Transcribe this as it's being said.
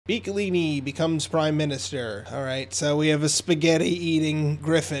Beacolini becomes prime minister. Alright, so we have a spaghetti-eating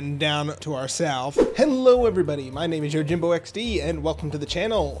griffin down to our south. Hello everybody, my name is YujimboXD and welcome to the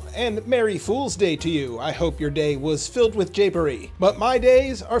channel. And Merry Fool's Day to you. I hope your day was filled with japery. But my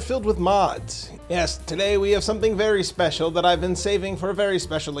days are filled with mods. Yes, today we have something very special that I've been saving for a very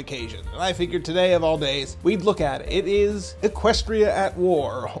special occasion. And I figured today of all days, we'd look at it. It is Equestria at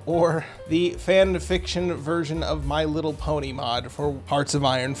War, or the fan fiction version of My Little Pony mod for Hearts of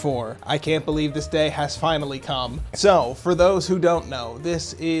Iron 4. I can't believe this day has finally come. So, for those who don't know,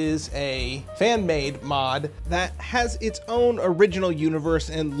 this is a fan-made mod that has its own original universe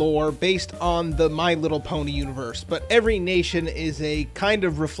and lore based on the My Little Pony universe, but every nation is a kind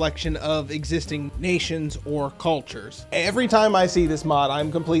of reflection of existing nations or cultures. Every time I see this mod,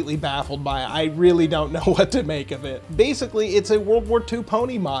 I'm completely baffled by it. I really don't know what to make of it. Basically, it's a World War II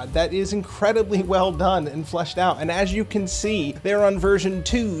pony mod that is incredibly well done and fleshed out, and as you can see, they're on version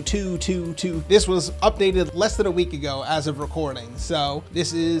 2.2.2.2. This was updated less than a week ago as of recording, so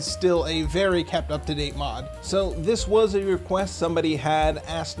this is still a very kept up-to-date mod. So this was a request somebody had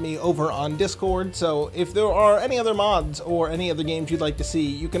asked me over on Discord, so if there are any other mods or any other games you'd like to see,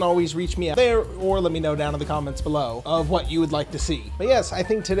 you can always reach me out there or let me know down in the comments below of what you would like to see. But yes, I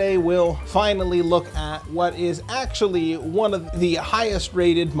think today we'll finally look at what is actually one of the highest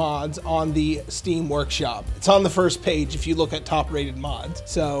rated mods on the Steam Workshop. It's on the first page if you look at top rated mods.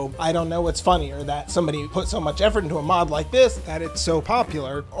 So I don't know what's funnier, that somebody put so much effort into a mod like this that it's so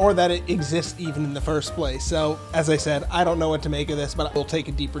popular, or that it exists even in the first place. So as I said, I don't know what to make of this, but we'll take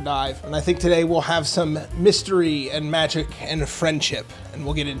a deeper dive. And I think today we'll have some mystery and magic and friendship, and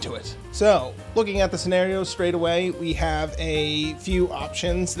we'll get into it. So, looking at the scenario straight away, we have a few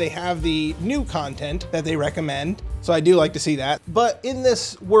options. They have the new content that they recommend, so I do like to see that. But in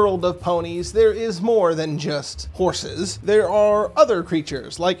this world of ponies, there is more than just horses. There are other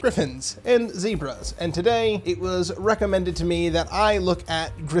creatures like griffins and zebras. And today, it was recommended to me that I look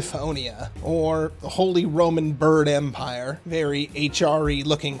at Griffonia, or the Holy Roman Bird Empire. Very HRE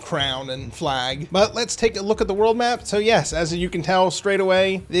looking crown and flag. But let's take a look at the world map. So yes, as you can tell straight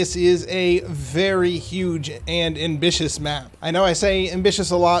away, this is a very huge and ambitious map. I know I say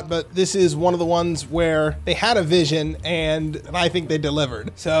ambitious a lot, but this is one of the ones where they had a vision and I think they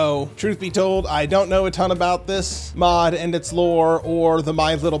delivered. So truth be told, I don't know a ton about this mod and its lore or the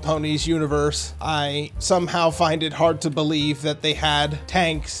My Little Ponies universe. I somehow find it hard to believe that they had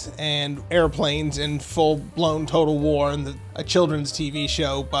tanks and airplanes in full-blown total war in a children's TV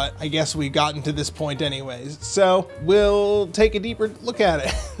show, but I guess we've gotten to this point anyways. So we'll take a deeper look at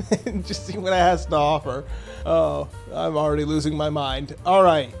it and just see what it has to offer. Oh, I'm already losing my mind. All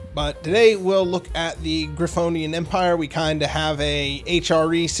right. But today we'll look at the Griffonian Empire. We kind of have a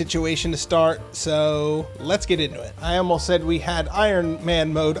HRE situation to start, so let's get into it. I almost said we had Iron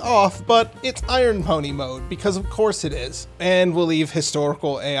Man mode off, but it's Iron Pony mode, because of course it is. And we'll leave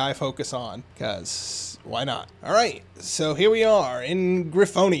historical AI focus on, because why not? All right, so here we are in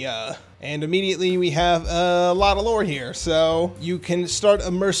Griffonia. And immediately we have a lot of lore here, so you can start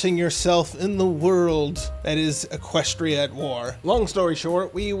immersing yourself in the world that is Equestria at War. Long story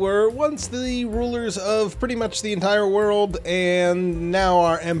short, we were once the rulers of pretty much the entire world, and now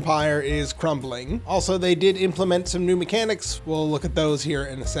our empire is crumbling. Also, they did implement some new mechanics. We'll look at those here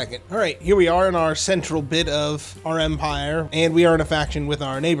in a second. All right, here we are in our central bit of our empire, and we are in a faction with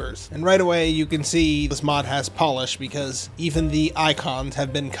our neighbors. And right away, you can see this mod has polish because even the icons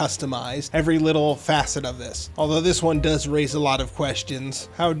have been customized. Every little facet of this. Although this one does raise a lot of questions.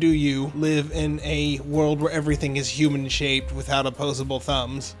 How do you live in a world where everything is human shaped without opposable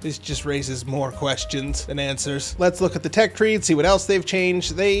thumbs? This just raises more questions than answers. Let's look at the tech tree and see what else they've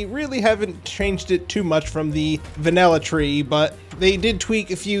changed. They really haven't changed it too much from the vanilla tree, but they did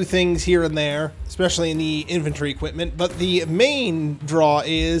tweak a few things here and there, especially in the inventory equipment. But the main draw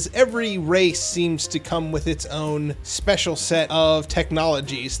is every race seems to come with its own special set of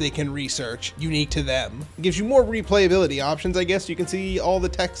technologies they can research, unique to them. It gives you more replayability options, I guess. You can see all the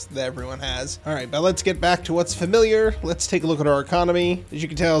text that everyone has. All right, but let's get back to what's familiar. Let's take a look at our economy. As you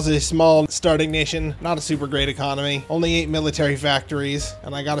can tell, it's a small starting nation, not a super great economy. Only 8 military factories,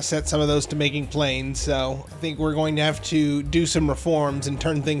 and I gotta set some of those to making planes, so I think we're going to have to do some reforms and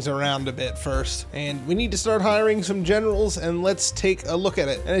turn things around a bit first. And we need to start hiring some generals, and let's take a look at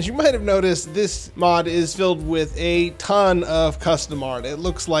it. And as you might have noticed, this mod is filled with a ton of custom art. It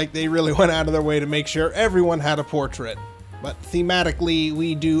looks like they really went out of their way to make sure everyone had a portrait. but thematically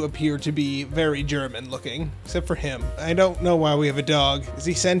we do appear to be very German looking, except for him. I don't know why we have a dog. Is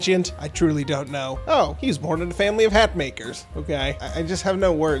he sentient? I truly don't know. Oh, he was born in a family of hat makers. Okay, I just have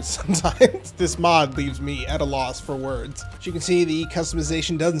no words sometimes. This mod leaves me at a loss for words. As you can see, the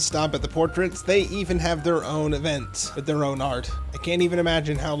customization doesn't stop at the portraits. They even have their own events with their own art. I can't even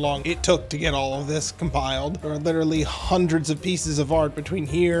imagine how long it took to get all of this compiled. There are literally hundreds of pieces of art between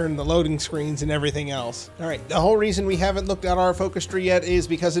here and the loading screens and everything else. All right, the whole reason we haven't looked at our focus tree yet is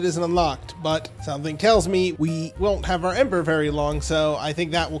because it isn't unlocked, but something tells me we won't have our emperor very long, so I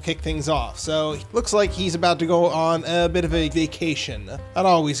think that will kick things off. So looks like he's about to go on a bit of a vacation. That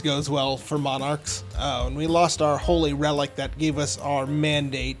always goes well for monarchs. Oh, and we lost our holy relic that gave us our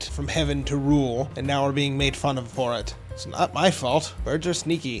mandate from heaven to rule, and now we're being made fun of for it. It's not my fault. Birds are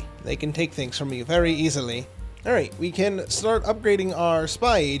sneaky. They can take things from you very easily. Alright, we can start upgrading our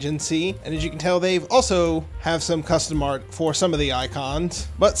spy agency, and as you can tell, they've also have some custom art for some of the icons,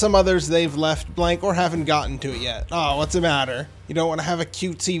 but some others they've left blank or haven't gotten to it yet. Oh, what's the matter? You don't want to have a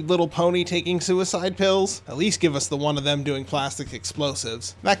cutesy little pony taking suicide pills? At least give us the one of them doing plastic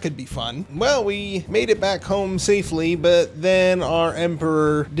explosives. That could be fun. Well, we made it back home safely, but then our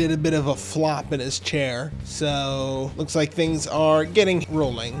emperor did a bit of a flop in his chair. So, looks like things are getting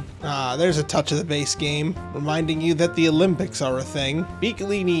rolling. Ah, there's a touch of the base game, reminding you that the Olympics are a thing.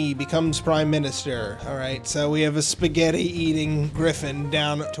 Biccolini becomes prime minister. Alright, so we have a spaghetti-eating griffin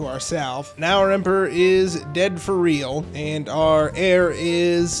down to our south. Now our emperor is dead for real, and our heir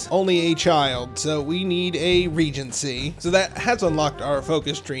is only a child, so we need a regency. So that has unlocked our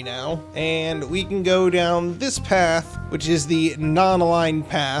focus tree now, and we can go down this path, which is the non-aligned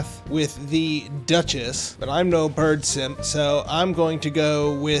path with the Duchess, but I'm no bird simp, so I'm going to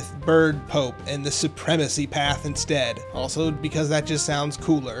go with Bird Pope and the supremacy path instead. Also because that just sounds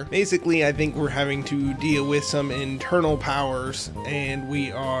cooler. Basically, I think we're having to deal with some internal powers, and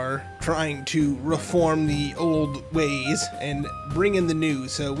we are trying to reform the old ways and bring in the new,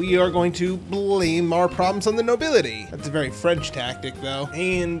 so we are going to blame our problems on the nobility. That's a very French tactic though.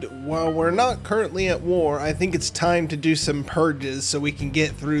 And while we're not currently at war, I think it's time to do some purges so we can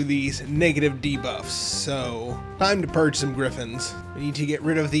get through these negative debuffs. So time to purge some griffins. We need to get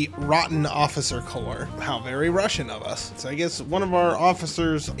rid of the rotten officer corps. How very Russian of us. So I guess one of our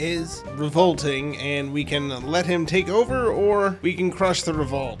officers is revolting, and we can let him take over, or we can crush the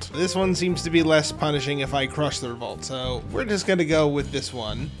revolt. This one seems to be less punishing if I crush the revolt, so we're just gonna go with this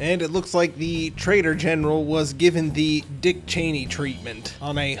one. And it looks like the traitor general was given the Dick Cheney treatment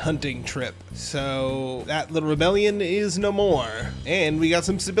on a hunting trip. So that little rebellion is no more. And we got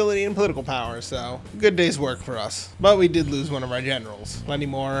some stability and political power, so good day's work for us. But we did lose one of our generals. Plenty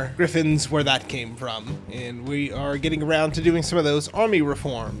more griffins where that came from. And we are getting around to doing some of those army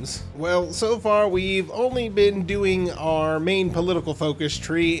reforms. Well, so far we've only been doing our main political focus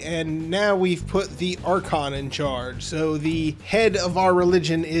tree, and now we've put the Archon in charge. So the head of our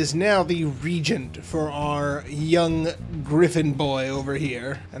religion is now the regent for our young griffin boy over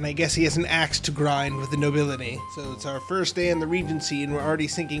here. And I guess he has an axe to grind with the nobility. So it's our first day in the regency, and we're already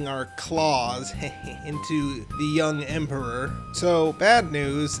sinking our claws into the young emperor. So bad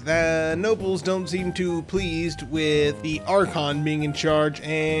news, the nobles don't seem too pleased with the Archon being in charge,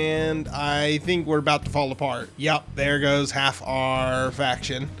 and I think we're about to fall apart. Yup, there goes half our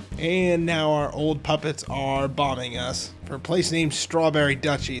faction. And now our old puppets are bombing us. For a place named Strawberry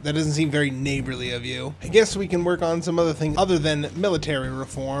Duchy, that doesn't seem very neighborly of you. I guess we can work on some other things other than military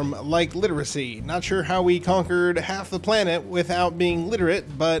reform, like literacy. Not sure how we conquered half the planet without being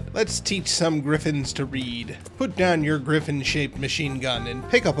literate, but let's teach some griffins to read. Put down your griffin-shaped machine gun and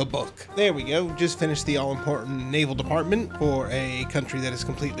pick up a book. There we go, just finished the all-important naval department for a country that is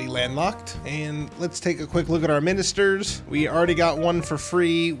completely landlocked. And let's take a quick look at our ministers. We already got one for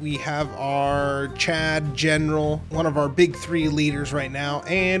free. We have our Chad general, one of our big three leaders right now,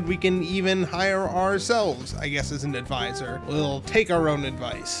 and we can even hire ourselves, I guess, as an advisor. We'll take our own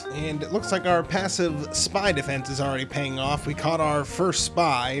advice. And it looks like our passive spy defense is already paying off. We caught our first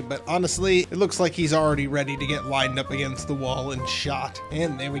spy, but honestly, it looks like he's already ready to get lined up against the wall and shot.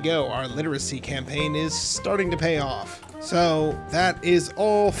 And there we go, our literacy campaign is starting to pay off. So that is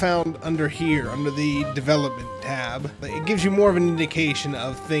all found under here, under the development tab. It gives you more of an indication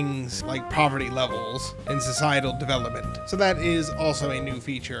of things like poverty levels and societal development. So that is also a new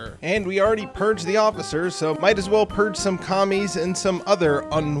feature. And we already purged the officers, so might as well purge some commies and some other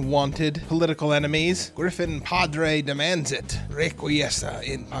unwanted political enemies. Griffin Padre demands it. Requiesca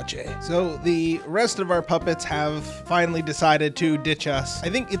in pace. So the rest of our puppets have finally decided to ditch us. I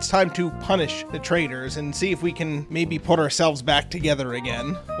think it's time to punish the traitors and see if we can maybe pull put ourselves back together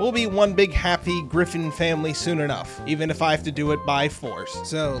again. We'll be one big happy Griffin family soon enough, even if I have to do it by force.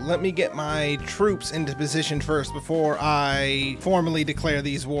 So let me get my troops into position first before I formally declare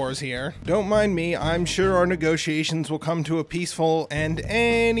these wars here. Don't mind me, I'm sure our negotiations will come to a peaceful end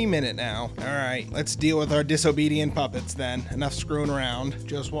any minute now. All right, let's deal with our disobedient puppets then. Enough screwing around.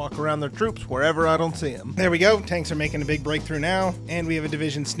 Just walk around their troops wherever I don't see them. There we go. Tanks are making a big breakthrough now, and we have a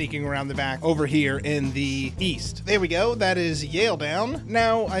division sneaking around the back over here in the east. There we go. That is Yale down.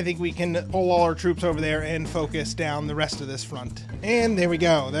 Now I think we can pull all our troops over there and focus down the rest of this front. And there we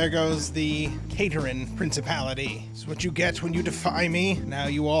go. There goes the Caterin Principality. It's what you get when you defy me. Now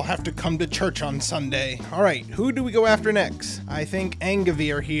you all have to come to church on Sunday. All right, who do we go after next? I think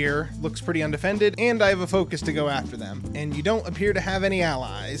Angavir here looks pretty undefended, and I have a focus to go after them. And you don't appear to have any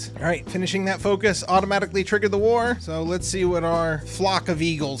allies. All right, finishing that focus automatically triggered the war. So let's see what our flock of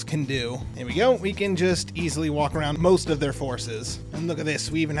eagles can do. There we go. We can just easily walk around most of their forces. And look at this.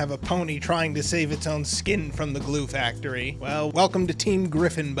 We even have a pony trying to save its own skin from the glue factory. Well, welcome to Team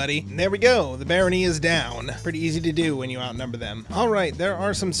Griffin, buddy. And there we go. The barony is down. Pretty easy to do when you outnumber them. All right, there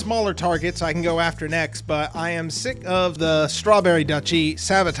are some smaller targets I can go after next, but I am sick of the Strawberry Duchy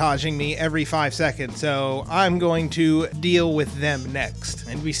sabotaging me every 5 seconds, so I'm going to deal with them next.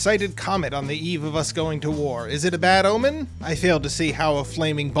 And we sighted Comet on the eve of us going to war. Is it a bad omen? I failed to see how a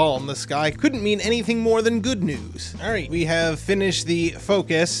flaming ball in the sky couldn't mean anything more than good news. All right, we have finished the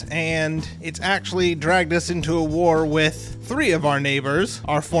focus, and it's actually dragged us into a war with 3 of our neighbors,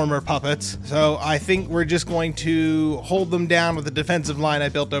 our former puppets. So I think we're just going to hold them down with the defensive line I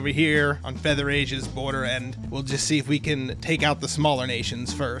built over here on Feather Asia's border, and we'll just see if we can take out the smaller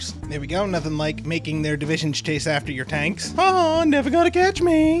nations first. There we go. Nothing like making their divisions chase after your tanks. Oh, never gonna catch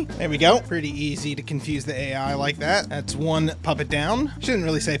me. There we go. Pretty easy to confuse the AI like that. That's 1 puppet down. Shouldn't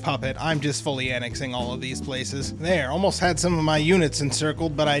really say puppet. I'm just fully annexing all of these places. There, almost had some of my units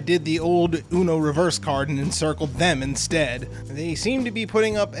encircled, but I did the old Uno reverse card and encircled them instead. They seem to be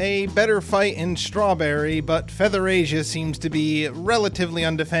putting up a better fight in Strawberry, but Feather Asia seems to be relatively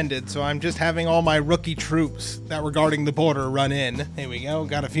undefended, so I'm just having all my rookie troops that were guarding the border run in. There we go.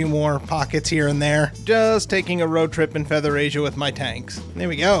 Got a few more pockets here and there. Just taking a road trip in Feather Asia with my tanks. There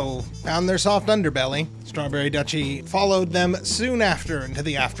we go. Found their soft underbelly. Strawberry Duchy followed them soon after into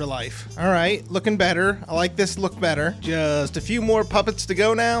the afterlife. All right, looking better. I like this look better. Just a few more puppets to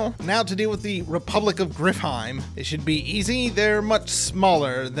go now. Now to deal with the Republic of Griffheim. It should be easy. They're much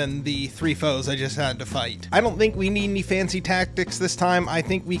smaller than the 3 foes I just had to fight. I don't think we need any fancy tactics this time. I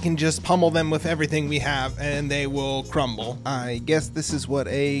think we can just pummel them with everything we have and they will crumble. I guess this is what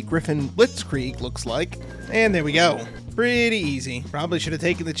a Griffin Blitzkrieg looks like. And there we go. Pretty easy. Probably should have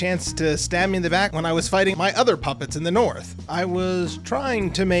taken the chance to stab me in the back when I was fighting my other puppets in the north. I was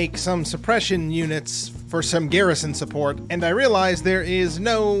trying to make some suppression units for some garrison support, and I realized there is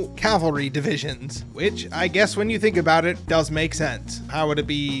no cavalry divisions, which I guess when you think about it does make sense. How would it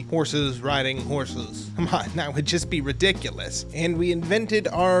be horses riding horses? Come on, that would just be ridiculous. And we invented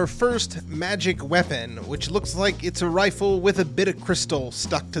our first magic weapon, which looks like it's a rifle with a bit of crystal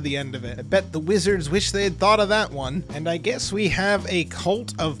stuck to the end of it. I bet the wizards wish they had thought of that one. And I guess we have a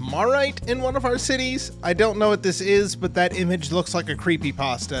cult of Marite in one of our cities. I don't know what this is, but that image looks like a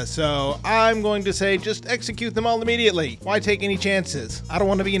creepypasta, so I'm going to say just execute them all immediately. Why take any chances? I don't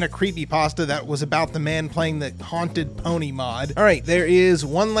want to be in a creepypasta that was about the man playing the haunted pony mod. All right, there is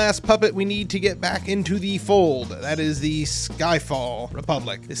one last puppet we need to get back into the fold. That is the Skyfall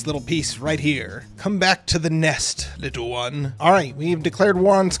Republic. This little piece right here. Come back to the nest, little one. All right, we've declared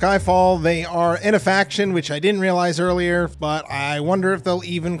war on Skyfall. They are in a faction, which I didn't realize earlier, but I wonder if they'll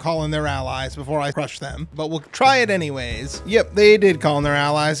even call in their allies before I crush them. But we'll try it anyways. Yep, they did call in their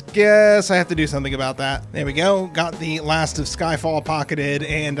allies. Guess I have to do something about that. There we go. Got the last of Skyfall pocketed,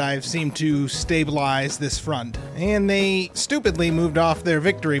 and I've seemed to stabilize this front. And they stupidly moved off their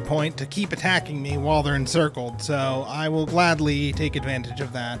victory point to keep attacking me while they're encircled, so I will gladly take advantage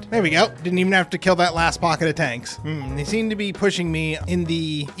of that. There we go. Didn't even have to kill that last pocket of tanks. They seem to be pushing me in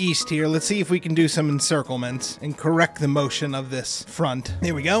the east here. Let's see if we can do some encirclements and correct the motion of this front.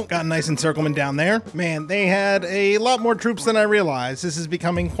 There we go. Got a nice encirclement down there. Man, they had a lot more troops than I realized. This is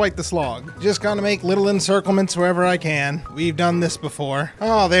becoming quite the slog. Just gonna make little encirclements wherever I can. We've done this before.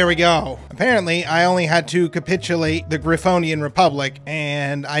 Oh, there we go. Apparently, I only had to capitulate the Griffonian Republic,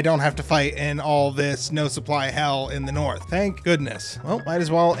 and I don't have to fight in all this no supply hell in the north. Thank goodness. Well, might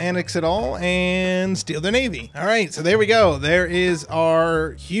as well annex it all and steal their navy. All right, so there we go. There is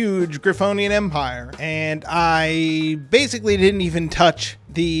our huge Griffonian Empire, and I basically didn't even touch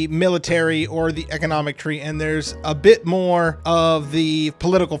the military or the economic tree, and there's a bit more of the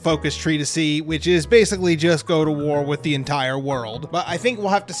political focus tree to see, which is basically just go to war with the entire world. But I think we'll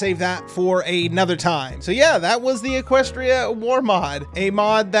have to save that for another time. So yeah, that was the Equestria war mod, a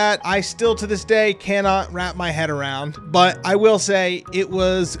mod that I still to this day cannot wrap my head around, but I will say it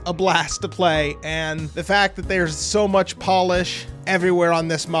was a blast to play, and the fact that there's so much polish everywhere on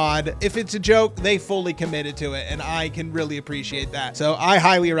this mod, if it's a joke, they fully committed to it, and I can really appreciate that. So I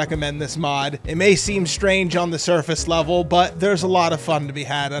highly recommend this mod. It may seem strange on the surface level, but there's a lot of fun to be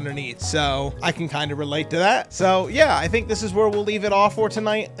had underneath, so I can kind of relate to that. So yeah, I think this is where we'll leave it off for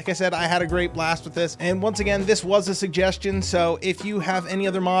tonight. Like I said, I had a great blast with this, and once again, this was a suggestion, so if you have any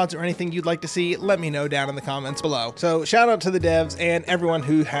other mods or anything you'd like to see, let me know down in the comments below. So shout out to the devs and everyone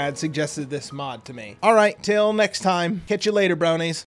who had suggested this mod to me. All right, till next time, catch you later, bronies.